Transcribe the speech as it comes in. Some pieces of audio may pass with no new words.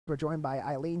We're joined by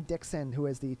Aileen Dickson, who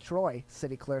is the Troy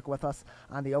City Clerk, with us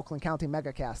on the Oakland County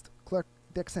Megacast. Clerk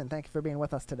Dickson, thank you for being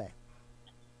with us today.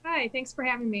 Hi, thanks for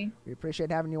having me. We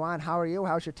appreciate having you on. How are you?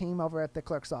 How's your team over at the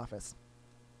clerk's office?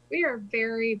 We are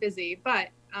very busy, but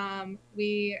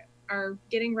we are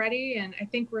getting ready, and I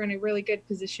think we're in a really good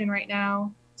position right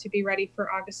now to be ready for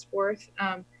August 4th.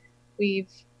 We've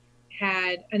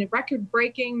had a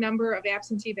record-breaking number of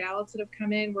absentee ballots that have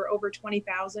come in. We're over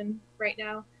 20,000 right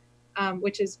now,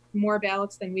 which is more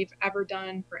ballots than we've ever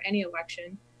done for any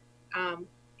election. I've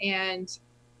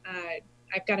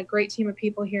got a great team of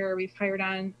people here. We've hired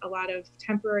on a lot of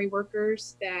temporary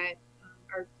workers that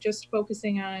are just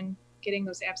focusing on getting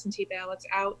those absentee ballots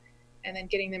out and then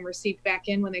getting them received back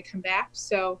in when they come back.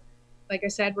 So, like I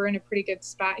said, we're in a pretty good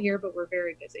spot here, but we're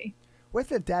very busy. With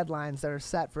the deadlines that are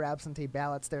set for absentee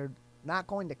ballots, they're not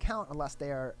going to count unless they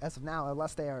are, as of now,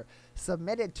 unless they are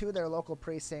submitted to their local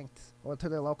precinct or to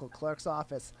their local clerk's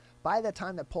office by the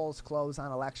time the polls close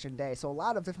on election day. So a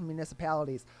lot of different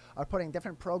municipalities are putting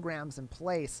different programs in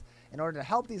place in order to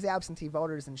help these absentee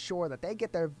voters ensure that they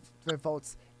get their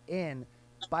votes in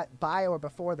by or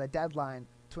before the deadline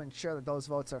to ensure that those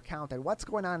votes are counted. What's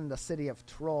going on in the city of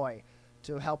Troy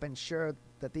to help ensure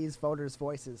that these voters'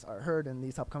 voices are heard in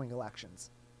these upcoming elections?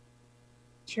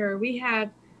 Sure.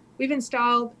 We've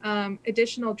installed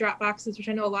additional drop boxes, which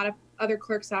I know a lot of other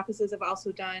clerks' offices have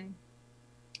also done.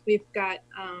 We've got,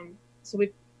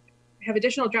 we have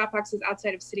additional drop boxes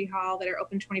outside of City Hall that are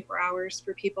open 24 hours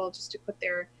for people just to put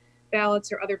their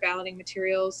ballots or other balloting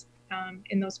materials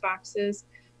in those boxes.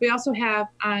 We also have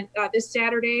on this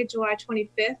Saturday, July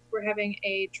 25th, we're having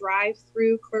a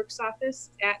drive-through clerk's office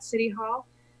at City Hall.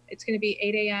 It's going to be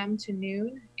 8 a.m. to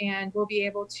noon, and we'll be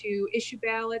able to issue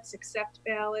ballots, accept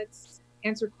ballots,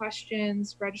 answer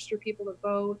questions, register people to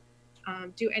vote,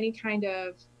 do any kind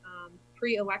of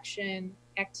pre-election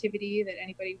activity that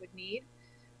anybody would need.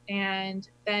 And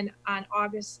then on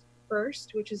August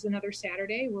 1st, which is another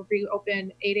Saturday, we'll be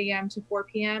open 8 a.m. to 4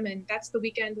 p.m. And that's the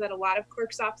weekend that a lot of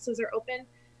clerk's offices are open.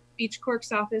 Each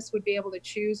clerk's office would be able to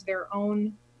choose their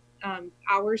own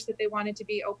hours that they wanted to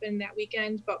be open that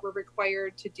weekend, but we're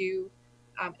required to do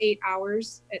 8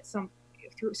 hours at some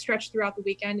stretch throughout the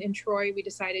weekend. In Troy, we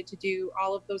decided to do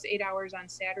all of those 8 hours on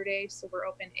Saturday, so we're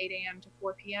open 8 a.m. to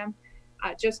 4 p.m.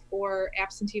 Just for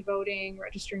absentee voting,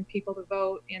 registering people to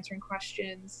vote, answering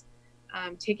questions,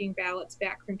 taking ballots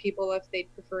back from people if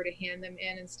they'd prefer to hand them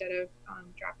in instead of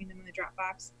dropping them in the drop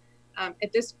box.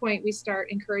 At this point, we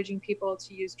start encouraging people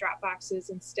to use drop boxes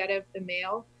instead of the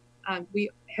mail. We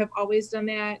have always done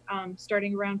that.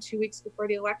 Starting around 2 weeks before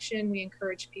the election, we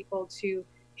encourage people to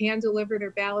hand deliver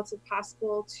their ballots if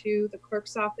possible to the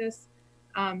clerk's office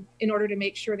in order to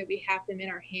make sure that we have them in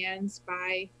our hands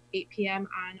by 8 p.m.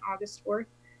 on August 4th.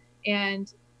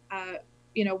 And,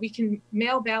 we can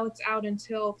mail ballots out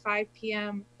until 5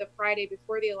 p.m. the Friday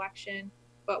before the election.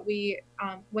 But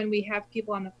when we have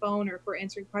people on the phone or if we're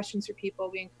answering questions for people,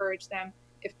 we encourage them,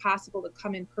 if possible, to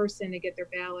come in person to get their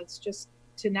ballots, just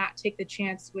to not take the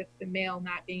chance with the mail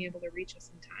not being able to reach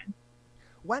us in time.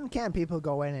 When can people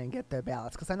go in and get their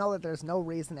ballots? Because I know that there's no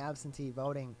reason absentee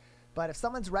voting, but if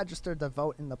someone's registered to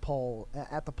vote in the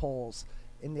at the polls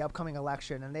in the upcoming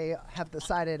election, and they have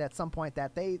decided at some point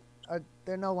that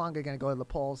they're no longer going to go to the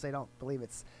polls, they don't believe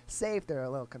it's safe, they're a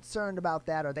little concerned about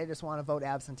that, or they just want to vote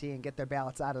absentee and get their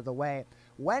ballots out of the way,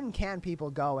 when can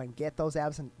people go and get those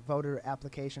absent voter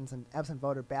applications and absent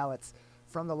voter ballots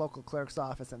from the local clerk's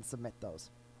office and submit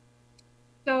those?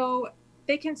 So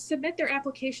they can submit their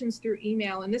applications through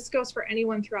email, and this goes for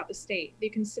anyone throughout the state.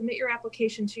 You can submit your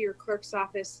application to your clerk's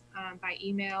office by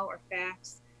email or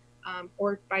fax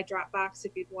or by Dropbox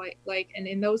if you'd like. And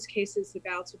in those cases, the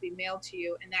ballots will be mailed to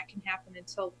you, and that can happen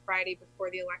until Friday before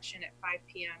the election at 5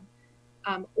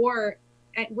 p.m.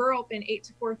 We're open 8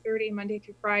 to 4:30 Monday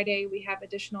through Friday. We have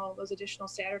those additional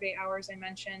Saturday hours I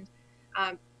mentioned.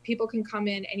 People can come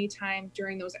in anytime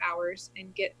during those hours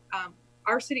and get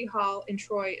our City Hall in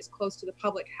Troy is closed to the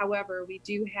public. However, we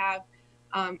do have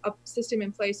a system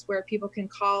in place where people can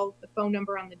call the phone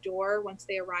number on the door once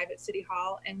they arrive at City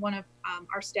Hall, and one of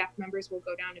our staff members will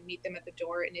go down and meet them at the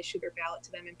door and issue their ballot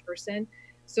to them in person.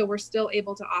 So we're still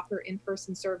able to offer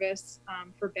in-person service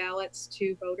for ballots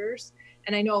to voters.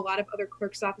 And I know a lot of other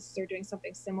clerk's offices are doing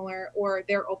something similar, or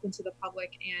they're open to the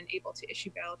public and able to issue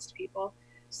ballots to people.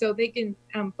 So they can,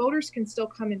 voters can still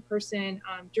come in person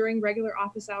during regular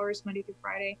office hours, Monday through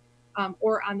Friday,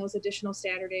 or on those additional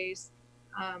Saturdays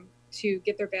to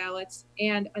get their ballots.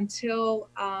 And until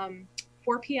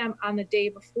 4 p.m. on the day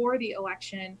before the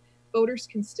election, voters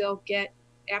can still get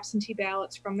absentee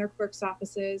ballots from their clerk's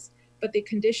offices. But the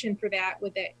condition for that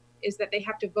is that they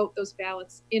have to vote those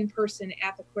ballots in person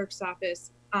at the clerk's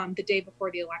office the day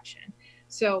before the election.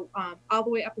 So all the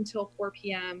way up until 4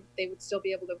 p.m., they would still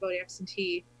be able to vote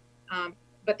absentee,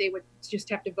 but they would just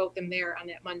have to vote them there on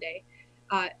that Monday.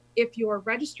 If you're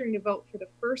registering to vote for the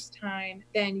first time,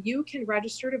 then you can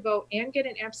register to vote and get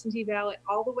an absentee ballot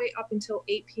all the way up until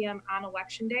 8 p.m. on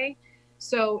election day.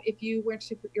 So if you went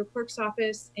to your clerk's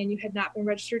office and you had not been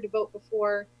registered to vote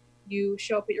before, you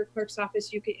show up at your clerk's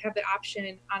office, you could have the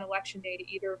option on election day to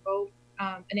either vote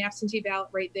an absentee ballot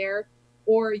right there,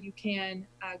 or you can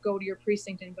go to your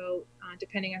precinct and vote,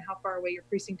 depending on how far away your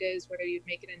precinct is, whether you'd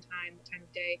make it in time, the time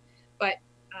of day. But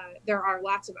there are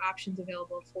lots of options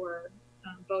available for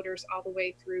voters all the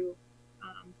way through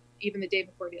even the day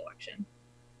before the election.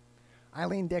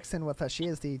 Aileen Dickson with us. She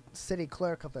is the city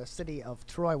clerk of the city of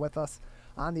Troy with us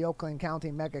on the Oakland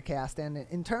County Megacast. And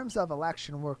in terms of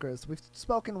election workers, we've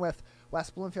spoken with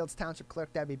West Bloomfield's Township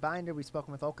Clerk Debbie Binder. We've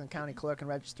spoken with Oakland County Clerk and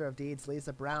Register of Deeds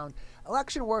Lisa Brown.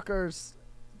 Election workers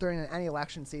during any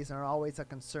election season are always a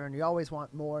concern. You always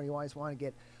want more. You always want to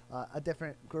get a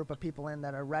different group of people in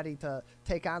that are ready to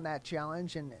take on that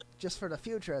challenge. And just for the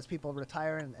future, as people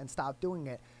retire and stop doing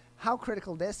it, how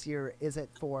critical this year is it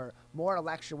for more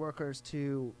election workers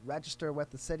to register with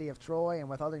the city of Troy and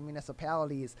with other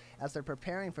municipalities as they're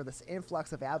preparing for this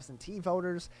influx of absentee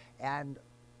voters and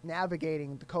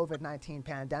navigating the COVID-19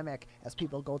 pandemic as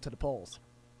people go to the polls?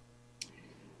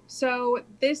 So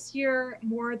this year,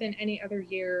 more than any other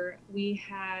year, we've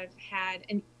had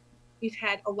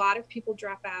a lot of people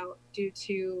drop out due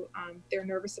to they're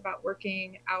nervous about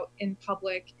working out in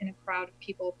public in a crowd of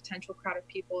people, potential crowd of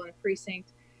people in a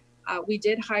precinct. We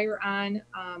did hire on,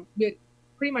 we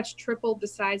pretty much tripled the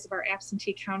size of our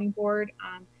absentee counting board.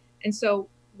 And so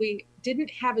we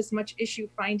didn't have as much issue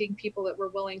finding people that were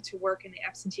willing to work in the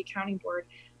absentee counting board,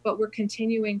 but we're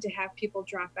continuing to have people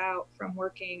drop out from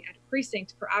working at a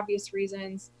precinct for obvious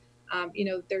reasons.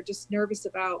 They're just nervous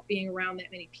about being around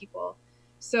that many people.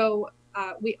 So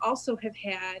we also have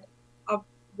had a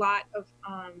lot of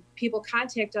people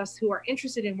contact us who are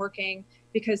interested in working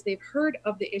because they've heard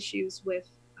of the issues with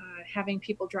having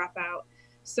people drop out.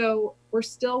 So we're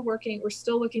still working, we're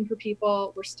still looking for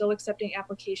people, we're still accepting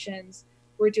applications.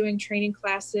 We're doing training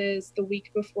classes the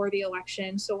week before the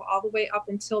election. So all the way up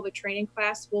until the training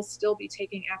class, we'll still be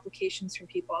taking applications from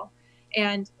people.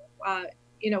 And,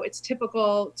 it's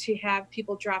typical to have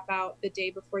people drop out the day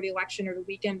before the election or the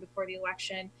weekend before the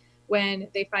election when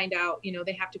they find out,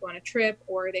 they have to go on a trip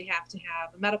or they have to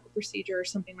have a medical procedure or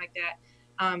something like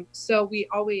that. So we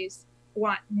always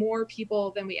want more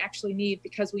people than we actually need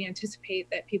because we anticipate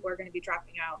that people are going to be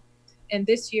dropping out. And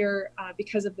this year,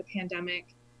 because of the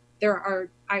pandemic, there are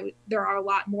a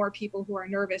lot more people who are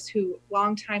nervous,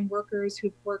 longtime workers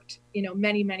who've worked,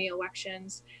 many, many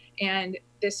elections. And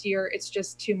this year, it's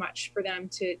just too much for them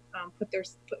to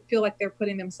feel like they're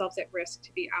putting themselves at risk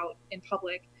to be out in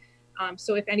public.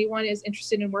 So if anyone is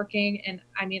interested in working, and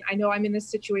I know I'm in this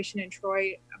situation in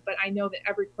Troy, but I know that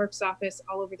every clerk's office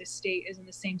all over the state is in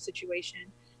the same situation.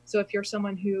 So if you're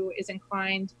someone who is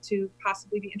inclined to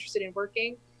possibly be interested in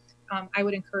working, I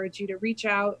would encourage you to reach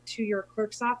out to your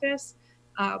clerk's office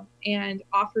and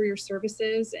offer your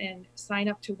services and sign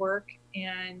up to work.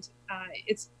 And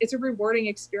it's a rewarding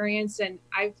experience. And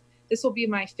this will be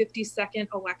my 52nd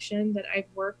election that I've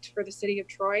worked for the city of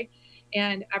Troy.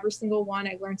 And every single one,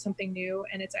 I learned something new.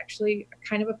 And it's actually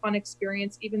kind of a fun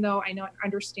experience, even though I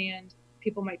understand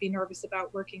people might be nervous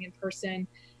about working in person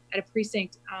at a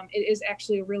precinct. It is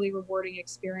actually a really rewarding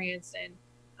experience. And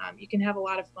you can have a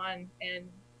lot of fun and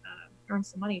earn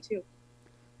some money too.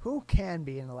 Who can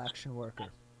be an election worker?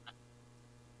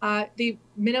 The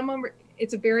minimum,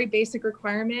 it's a very basic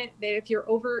requirement that if you're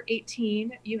over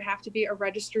 18, you have to be a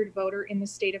registered voter in the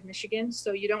state of Michigan.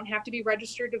 So you don't have to be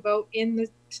registered to vote in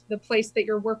the place that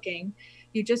you're working.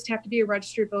 You just have to be a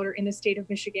registered voter in the state of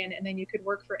Michigan, and then you could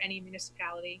work for any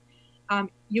municipality.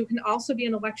 You can also be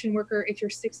an election worker if you're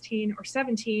 16 or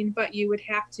 17, but you would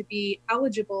have to be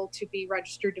eligible to be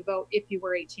registered to vote if you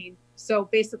were 18. So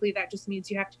basically that just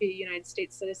means you have to be a United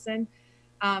States citizen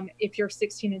if you're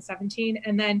 16 and 17.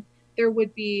 And then there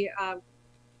would be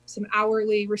some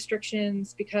hourly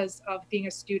restrictions because of being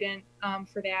a student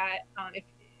for that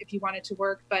if you wanted to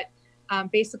work. But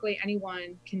basically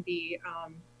anyone can be,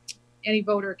 any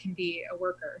voter can be a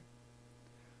worker.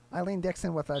 Aileen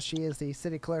Dickson with us. She is the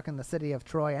city clerk in the city of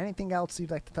Troy. Anything else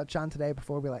you'd like to touch on today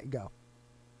before we let you go?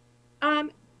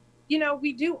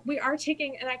 We are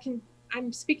taking, and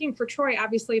I'm speaking for Troy,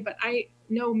 obviously, but I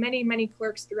know many, many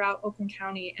clerks throughout Oakland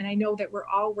County, and I know that we're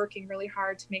all working really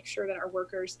hard to make sure that our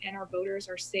workers and our voters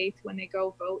are safe when they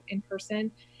go vote in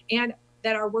person. And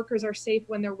that our workers are safe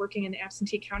when they're working in the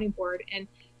absentee counting board. And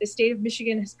the state of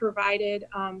Michigan has provided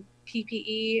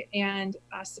PPE and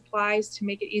supplies to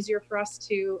make it easier for us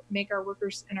to make our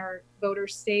workers and our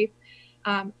voters safe.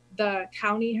 The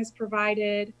county has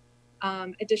provided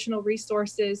additional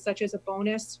resources, such as a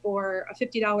bonus for a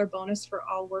 $50 bonus for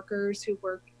all workers who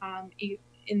work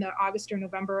in the August or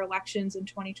November elections in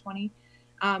 2020.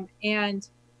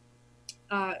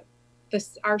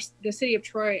 The city of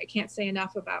Troy, I can't say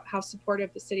enough about how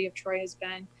supportive the city of Troy has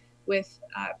been with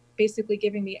basically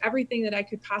giving me everything that I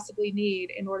could possibly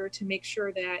need in order to make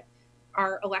sure that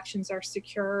our elections are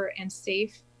secure and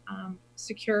safe,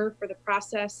 secure for the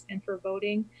process and for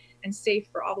voting, and safe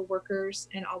for all the workers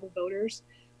and all the voters.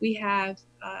 We have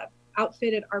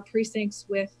outfitted our precincts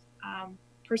with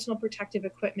personal protective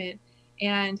equipment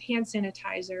and hand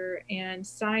sanitizer and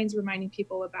signs reminding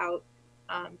people about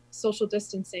social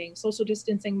distancing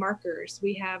markers.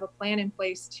 We have a plan in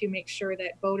place to make sure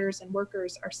that voters and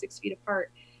workers are 6 feet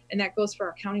apart, and that goes for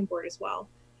our counting board as well.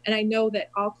 And I know that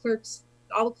all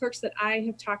the clerks that I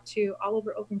have talked to all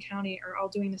over Oakland County are all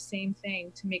doing the same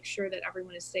thing to make sure that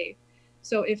everyone is safe.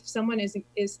 So if someone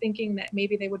is thinking that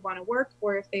maybe they would want to work,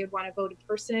 or if they would want to vote in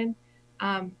person,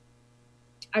 I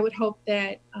would hope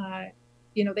that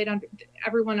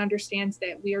everyone understands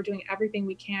that we are doing everything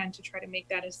we can to try to make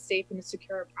that as safe and as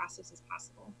secure a process as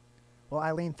possible. Well,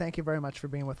 Aileen, thank you very much for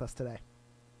being with us today.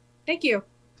 Thank you.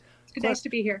 It's nice to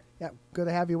be here. Yeah, good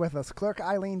to have you with us. Clerk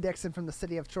Aileen Dickson from the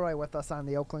City of Troy with us on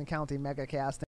the Oakland County MegaCast.